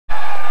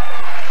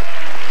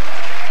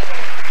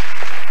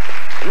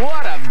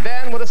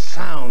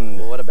sound.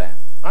 Well, what a band.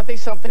 Aren't they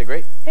something? They're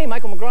great. Hey,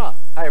 Michael McGraw.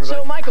 Hi,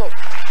 everybody. So, Michael,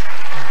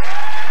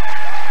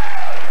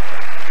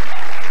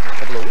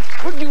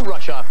 where did you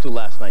rush off to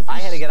last night? I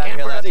had to get out of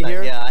here last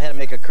night. Yeah, I had to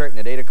make a curtain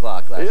at 8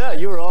 o'clock last night. Yeah,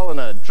 you were all in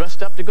a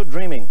dressed up to go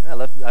dreaming.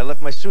 Yeah, I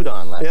left my suit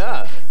on last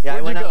night. Yeah,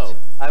 Where'd you go?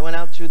 I went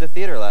out to the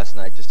theater last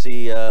night to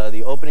see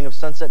the opening of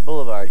Sunset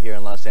Boulevard here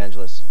in Los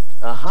Angeles.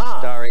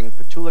 Starring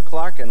Petula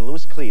Clark and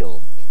Louis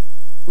Cleal.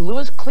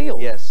 Louis Cleal?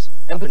 Yes.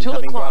 And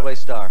Petula Clark. Broadway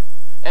star.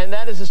 And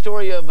that is the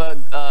story of,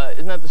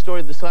 isn't that the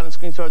story of the silent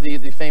screen star, the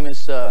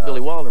famous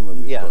Billy Wilder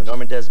movie? Yeah,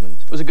 Norman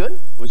Desmond. Was it good?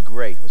 It was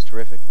great. It was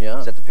terrific. Yeah. It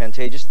was at the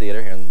Pantages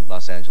Theater here in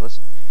Los Angeles.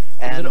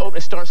 And was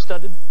it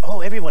star-studded?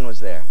 Oh, everyone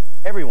was there.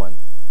 Everyone.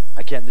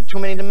 I can't, there are too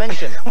many to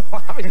mention.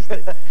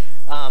 Obviously.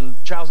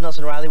 Charles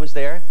Nelson Riley was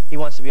there. He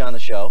wants to be on the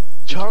show.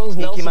 Charles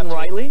Nelson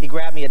Riley? He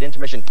grabbed me at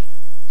intermission.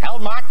 Tell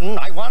Martin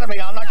I want to be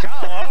on the show.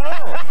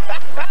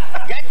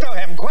 Get to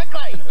him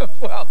quickly.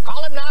 Well,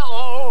 call him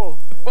now.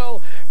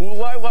 Well,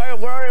 why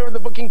are the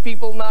booking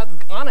people not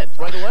on it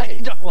right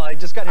away? Well, I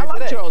just got here today. I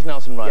like Charles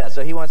Nelson Riley. Yeah,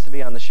 so he wants to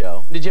be on the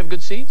show. Did you have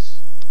good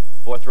seats?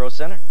 4th row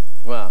center.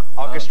 Wow.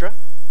 Orchestra.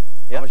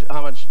 Yeah.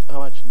 How much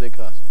did they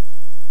cost?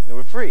 They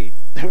were free.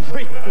 They were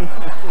free.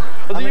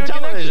 On the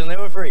television, they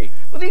were free.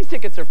 Well, these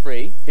tickets are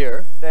free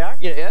here. They are?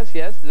 Yeah,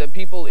 yes. The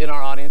people in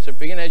our audience are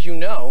free. And as you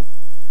know,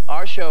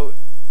 our show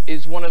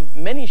is one of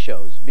many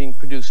shows being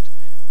produced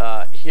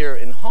here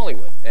in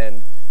Hollywood.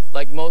 And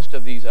like most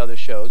of these other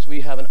shows,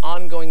 we have an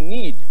ongoing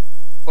need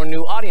for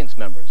new audience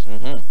members.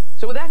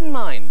 So with that in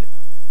mind,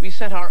 we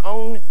sent our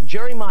own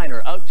Jerry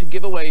Minor out to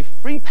give away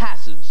free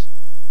passes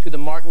to the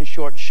Martin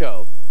Short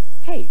Show.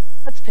 Hey,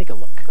 let's take a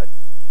look. Good.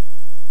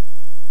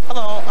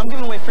 Hello, I'm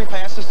giving away free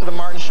passes to the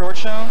Martin Short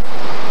Show.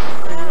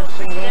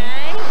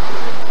 Okay.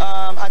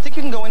 I think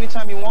you can go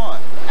anytime you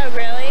want. Oh,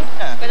 really?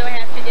 Yeah. What do I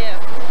have to do?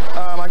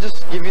 I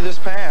just give you this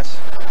pass.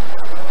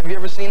 Have you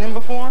ever seen him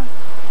before?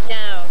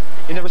 No.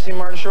 You never seen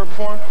Martin Short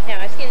before? No,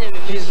 I've seen him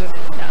in movies and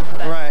stuff.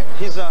 But... Right.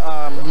 He's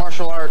a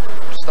martial art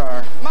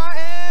star.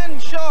 Martin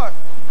Short!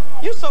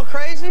 You so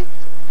crazy?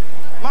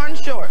 Martin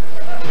Short.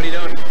 What are you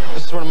doing?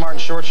 This is for the Martin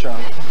Short Show.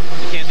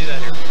 You can't do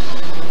that here.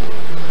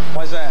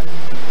 Why's that?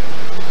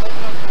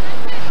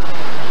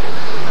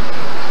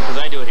 Because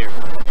I do it here.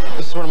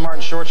 This is for the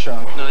Martin Short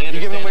Show. No, I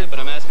understand that, but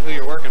I'm asking who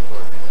you're working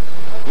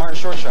for. Martin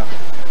Short Show.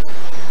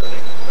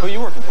 Who are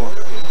you working for?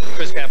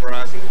 Chris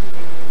Caparazzi.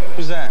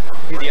 Who's that?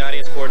 He's the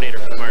audience coordinator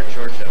for the Martin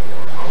Short Show.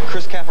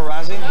 Chris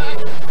Caparazzi?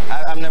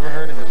 I've never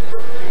heard of him.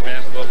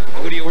 Yeah, well,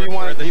 who do you work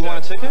for at the show? Do you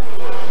want a ticket?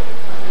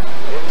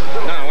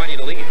 No, I want you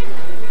to leave.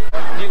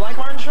 Do you like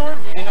Martin Short?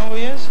 You know who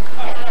he is?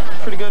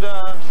 Pretty good,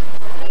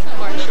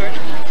 Martin Short.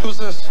 Who's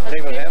this?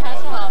 David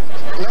Hasselhoff.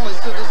 No, this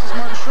is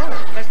Martin Short.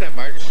 That's not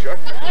Martin Short.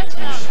 That's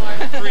not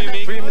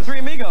Martin. Three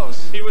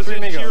Amigos. He was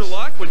in Pure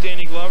Luck with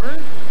Danny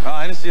Glover. Oh,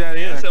 I didn't see that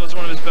either. Yes, that was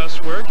one of his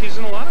best work. He's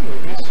in a lot of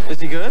movies. Is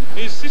he good?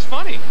 He's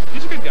funny.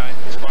 He's a good guy.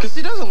 Because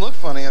he doesn't look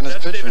funny on this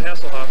That's picture. David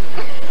Hasselhoff.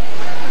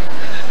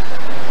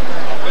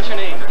 What's your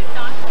name?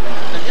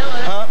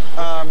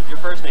 Your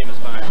first name is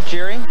fine.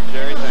 Jerry?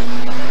 Jerry,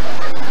 thanks.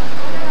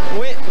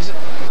 Wait,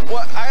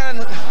 what?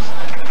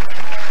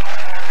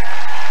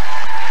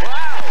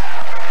 Wow!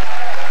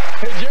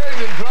 Hey, Jerry's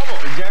in trouble.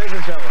 Jerry's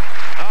in trouble.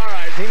 All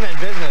right. He meant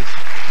business.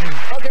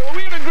 Okay, well,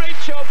 we have a great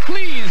show.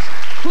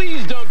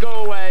 Please don't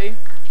go away.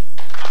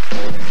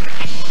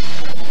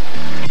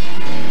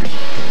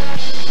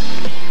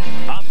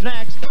 Up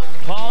next,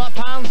 Paula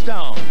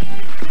Poundstone.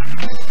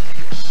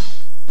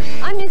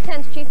 I'm News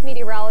 10's Chief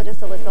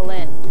Meteorologist Alyssa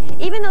Lynn.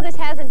 Even though this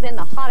hasn't been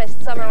the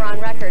hottest summer on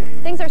record,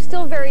 things are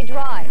still very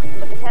dry,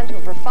 and the potential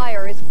for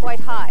fire is quite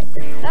high.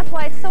 That's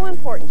why it's so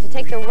important to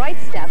take the right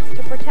steps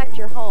to protect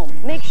your home.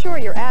 Make sure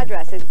your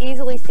address is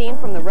easily seen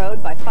from the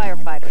road by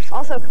firefighters.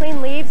 Also,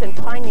 clean leaves and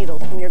pine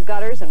needles from your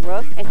gutters and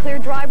roof, and clear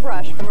dry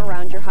brush from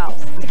around your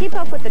house. To keep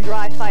up with the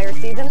dry fire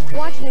season,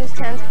 watch News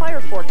 10's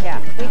fire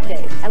forecast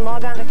weekdays, and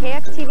log on to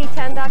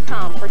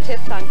KXTV10.com for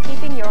tips on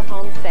keeping your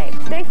home safe.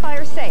 Stay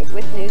fire safe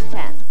with News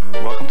 10.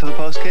 Welcome to the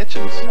Post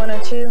Kitchens.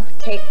 102,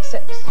 take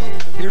 6.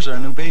 Here's our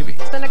new baby.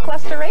 Center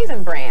Cluster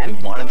Raisin Bran.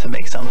 We wanted to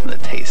make something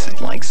that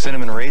tasted like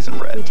cinnamon raisin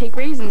bread. We take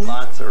raisins.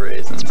 Lots of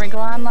raisins. Sprinkle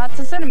on lots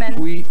of cinnamon.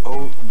 Wheat,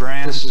 oat,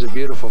 bran. This is a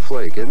beautiful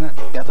flake, isn't it?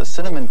 Got the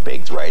cinnamon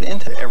baked right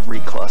into every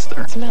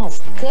cluster. It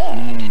smells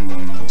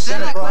good.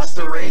 Center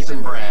Cluster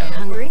Raisin Bran.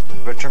 Hungry?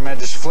 A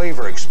tremendous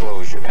flavor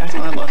explosion. That's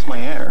when I lost my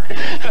hair.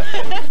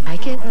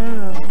 Like it?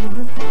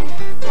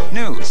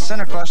 New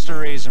Center Cluster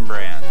Raisin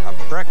Bran, a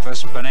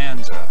breakfast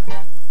bonanza.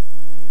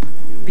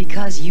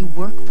 Because you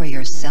work for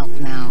yourself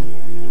now.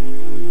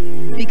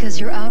 Because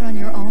you're out on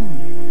your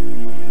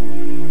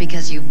own.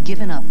 Because you've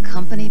given up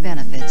company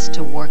benefits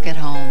to work at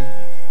home.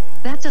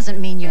 That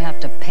doesn't mean you have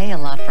to pay a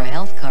lot for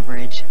health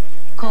coverage.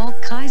 Call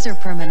Kaiser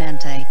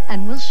Permanente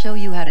and we'll show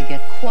you how to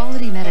get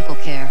quality medical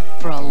care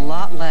for a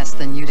lot less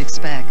than you'd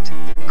expect.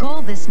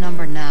 Call this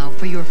number now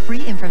for your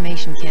free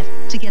information kit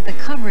to get the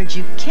coverage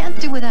you can't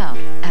do without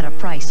at a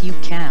price you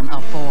can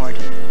afford.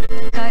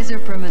 Kaiser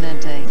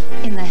Permanente,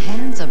 in the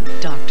hands of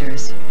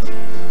doctors.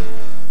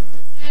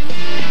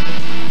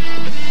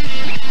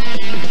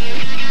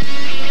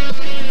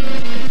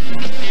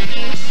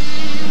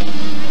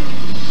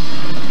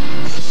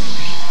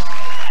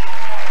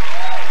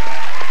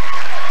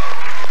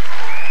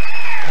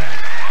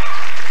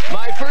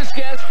 My first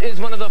guest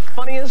is one of the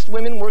funniest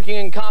women working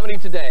in comedy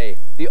today,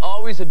 the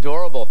always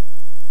adorable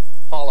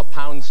Paula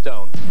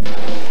Poundstone.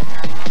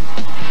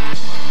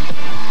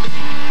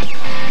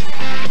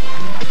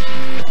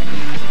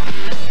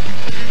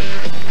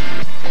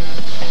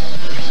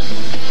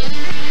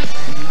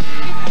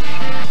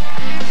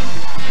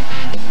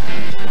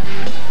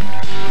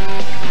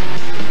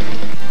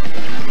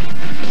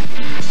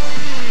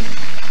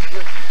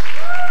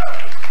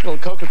 A little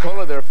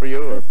Coca-Cola there for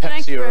you, or Pepsi,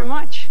 Thank you very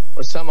much.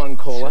 Or some on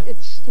cola.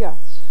 Yeah.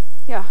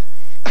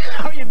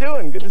 How are you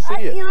doing? Good to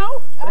see you. You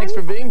know, thanks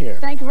for being here.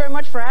 Thank you very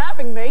much for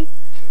having me.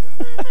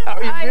 How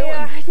are you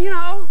doing? You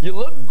know. You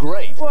look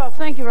great. Well,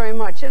 thank you very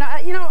much. And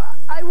you know,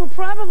 I will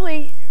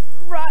probably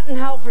rot in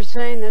hell for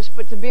saying this,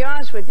 but to be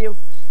honest with you,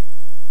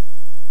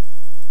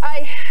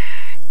 I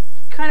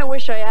kind of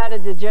wish I had a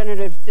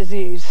degenerative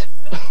disease.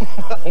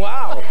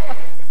 Wow.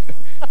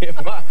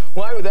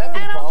 Why would that be,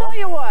 And I'll Paula? tell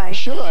you why.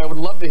 Sure, I would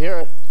love to hear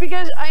it.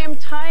 Because I am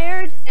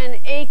tired and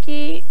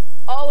achy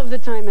all of the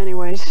time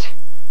anyways.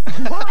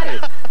 Why?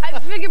 I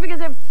figure because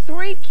I have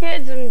 3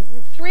 kids and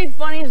 3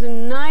 bunnies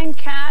and 9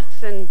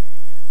 cats, and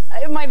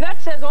my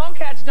vet says all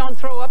cats don't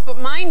throw up, but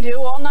mine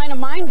do. All 9 of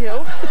mine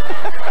do.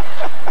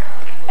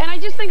 And I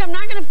just think I'm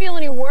not going to feel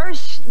any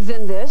worse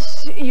than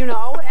this, you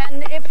know.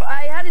 And if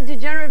I had a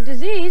degenerative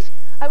disease,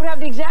 I would have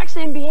the exact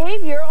same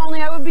behavior, only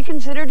I would be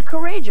considered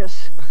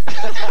courageous.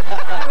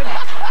 I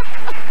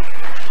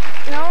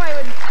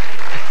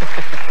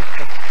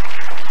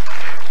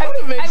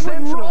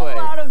would roll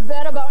out of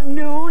bed about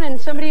noon, and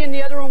somebody in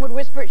the other room would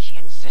whisper, "She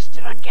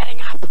insisted on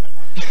getting up."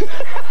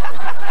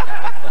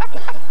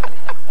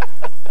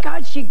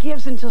 God, she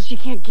gives until she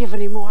can't give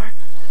anymore.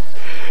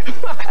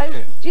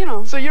 You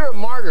know. So you're a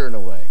martyr in a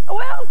way.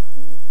 Well,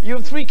 you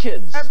have 3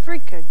 kids. I have 3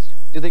 kids.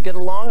 Do they get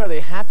along? Are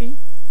they happy?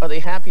 Are they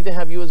happy to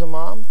have you as a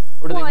mom?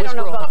 Or do Well, they I don't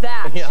know about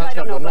that. Yeah, I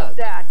don't know about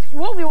that.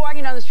 We'll be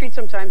walking down the street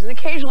sometimes, and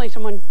occasionally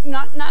someone,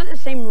 not at the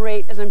same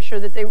rate as I'm sure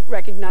that they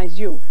recognize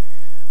you,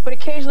 but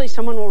occasionally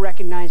someone will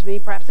recognize me.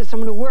 Perhaps it's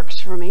someone who works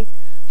for me.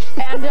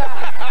 And,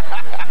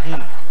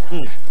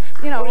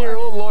 you know, one of your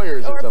old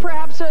lawyers or something.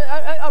 Perhaps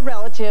a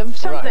relative,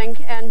 something.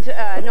 Right. And,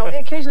 no,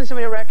 occasionally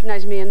somebody will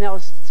recognize me, and they'll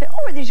say,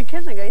 "Oh, are these your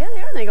kids?" And I go, "Yeah,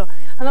 they are." And they go,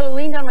 and they'll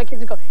lean down to my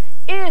kids and go,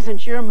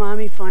 "Isn't your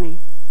mommy funny?"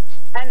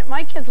 And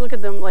my kids look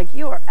at them like,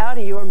 "You are out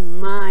of your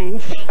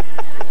mind."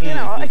 You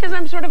know, because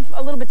I'm sort of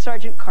a little bit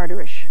Sergeant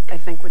Carter-ish, I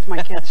think, with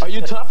my kids. Are you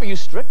tough? Are you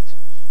strict?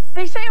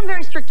 They say I'm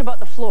very strict about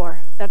the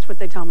floor. That's what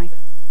they tell me.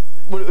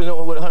 What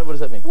does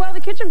that mean? Well, the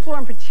kitchen floor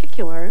in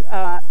particular,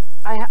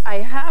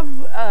 I have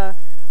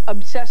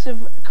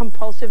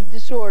obsessive-compulsive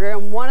disorder,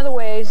 and one of the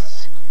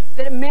ways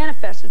that it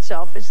manifests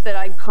itself is that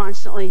I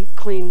constantly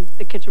clean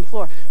the kitchen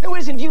floor. No,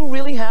 wait, do you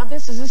really have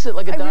this? Is this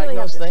like a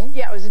diagnosed thing?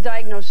 Yeah, it was a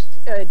diagnosed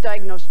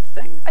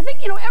thing. I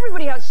think, you know,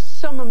 everybody has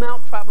some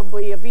amount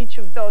probably of each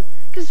of those,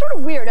 because it's sort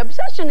of weird.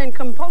 Obsession and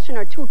compulsion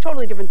are 2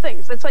 totally different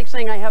things. That's like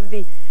saying I have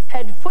the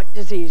head-foot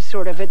disease,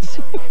 sort of. It's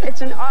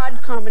an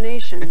odd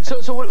combination.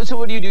 So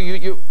what do?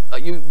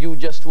 You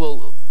just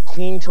will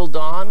clean till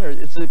dawn, or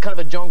it's kind of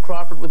a Joan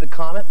Crawford with the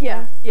comet?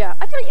 Yeah, yeah.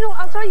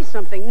 I'll tell you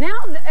something. Now,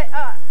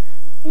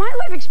 my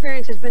life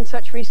experience has been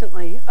such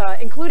recently,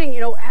 including,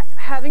 you know,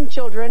 having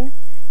children,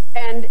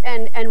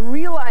 and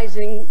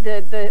realizing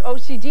the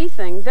OCD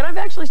thing, that I've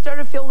actually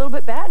started to feel a little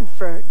bit bad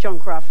for Joan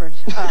Crawford.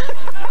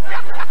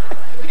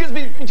 Because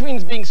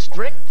between being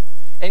strict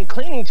and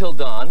cleaning till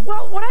dawn.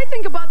 Well, what I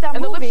think about that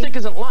movie... And the lipstick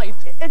isn't light.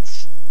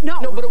 It's... No.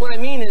 No, but what I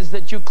mean is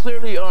that you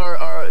clearly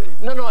are...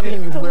 No, I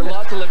mean you wear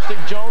lots of lipstick.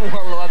 Joan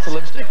wore lots of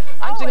lipstick.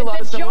 I'm seeing a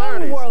lot of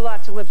similarities. Joan wore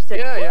lots of lipstick.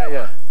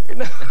 Yeah. I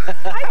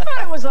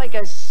thought it was like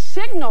a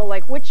signal,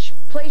 like which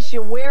place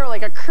you wear,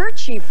 like a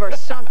kerchief or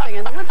something,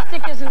 and the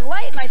lipstick isn't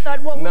light, and I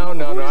thought, well... No,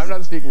 I'm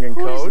not speaking in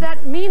code. Who does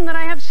that mean that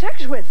I have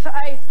sex with?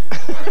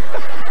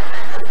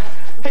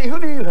 Hey, who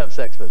do you have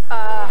sex with?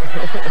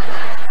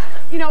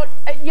 You know,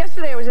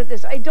 yesterday I was at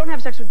this. I don't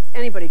have sex with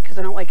anybody because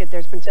I don't like it.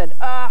 There's been said.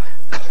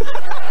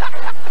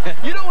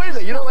 You don't wait a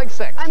minute. You don't like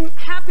sex. I'm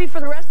happy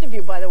for the rest of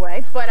you, by the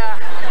way. But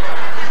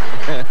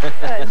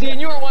see, and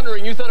you were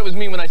wondering. You thought it was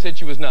me when I said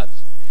she was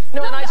nuts.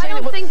 No, and I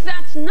don't think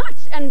that's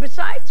nuts. And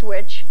besides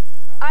which,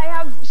 I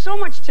have so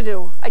much to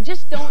do. I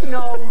just don't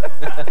know.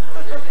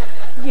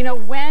 You know,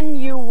 when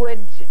you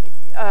would.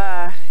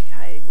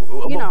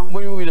 You know,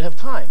 when we would have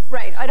time.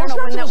 Right. I don't know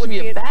when that would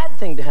be a bad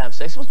thing to have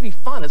sex. It's supposed to be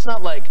fun. It's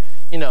not like,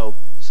 you know,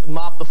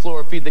 mop the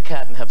floor, feed the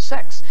cat, and have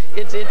sex.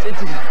 It's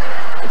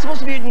supposed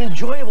to be an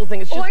enjoyable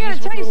thing. It's just. Well, I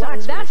got to tell you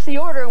something. That's the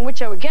order in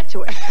which I would get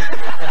to it.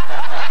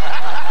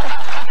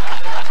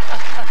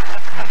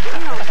 You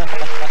know,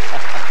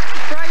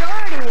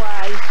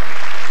 priority-wise.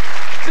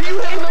 So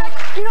you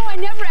have you know, I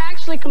never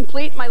actually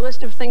complete my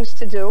list of things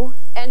to do,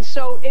 and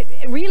so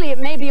it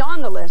may be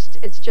on the list.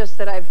 It's just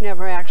that I've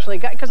never actually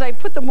got, because I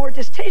put the more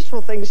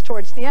distasteful things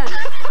towards the end.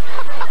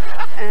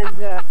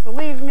 And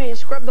believe me,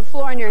 scrub the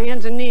floor on your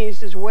hands and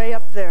knees is way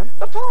up there.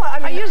 But Paula,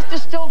 I use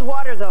distilled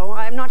water, though.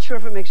 I'm not sure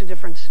if it makes a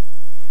difference.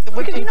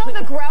 Because you know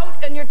the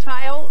grout in your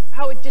tile,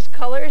 how it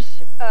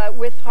discolors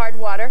with hard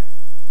water?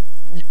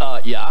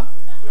 Yeah.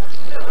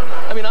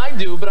 I mean, I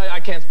do, but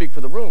can't speak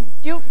for the room.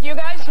 You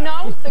guys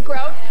know the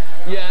crowd?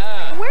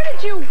 Yeah. Where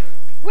did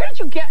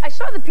you get? I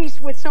saw the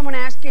piece with someone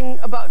asking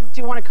about,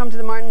 do you want to come to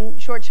the Martin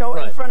Short Show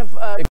in front of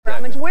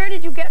Brahmins? Where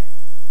did you get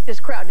this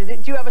crowd? Do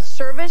you have a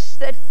service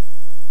that?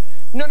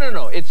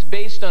 No. It's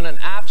based on an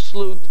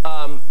absolute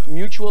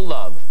mutual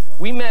love.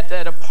 We met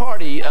at a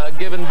party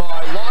given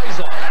by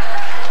Liza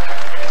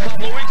a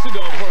couple of weeks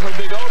ago for her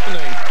big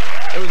opening.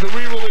 It was a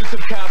re-release of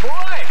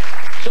Cabaret.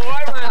 So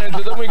I ran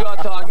into them, we got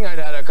talking, I'd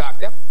had a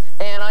cocktail,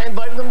 and I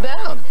invited them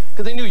down,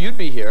 because they knew you'd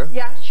be here.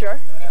 Yeah, sure.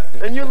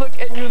 And you're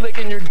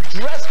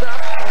dressed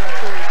up.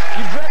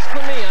 You dressed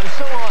for me, I'm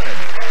so honored.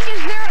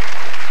 Is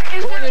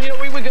there... You know,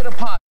 we got a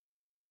pot.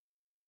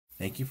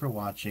 Thank you for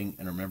watching,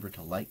 and remember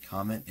to like,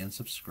 comment, and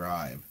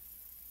subscribe.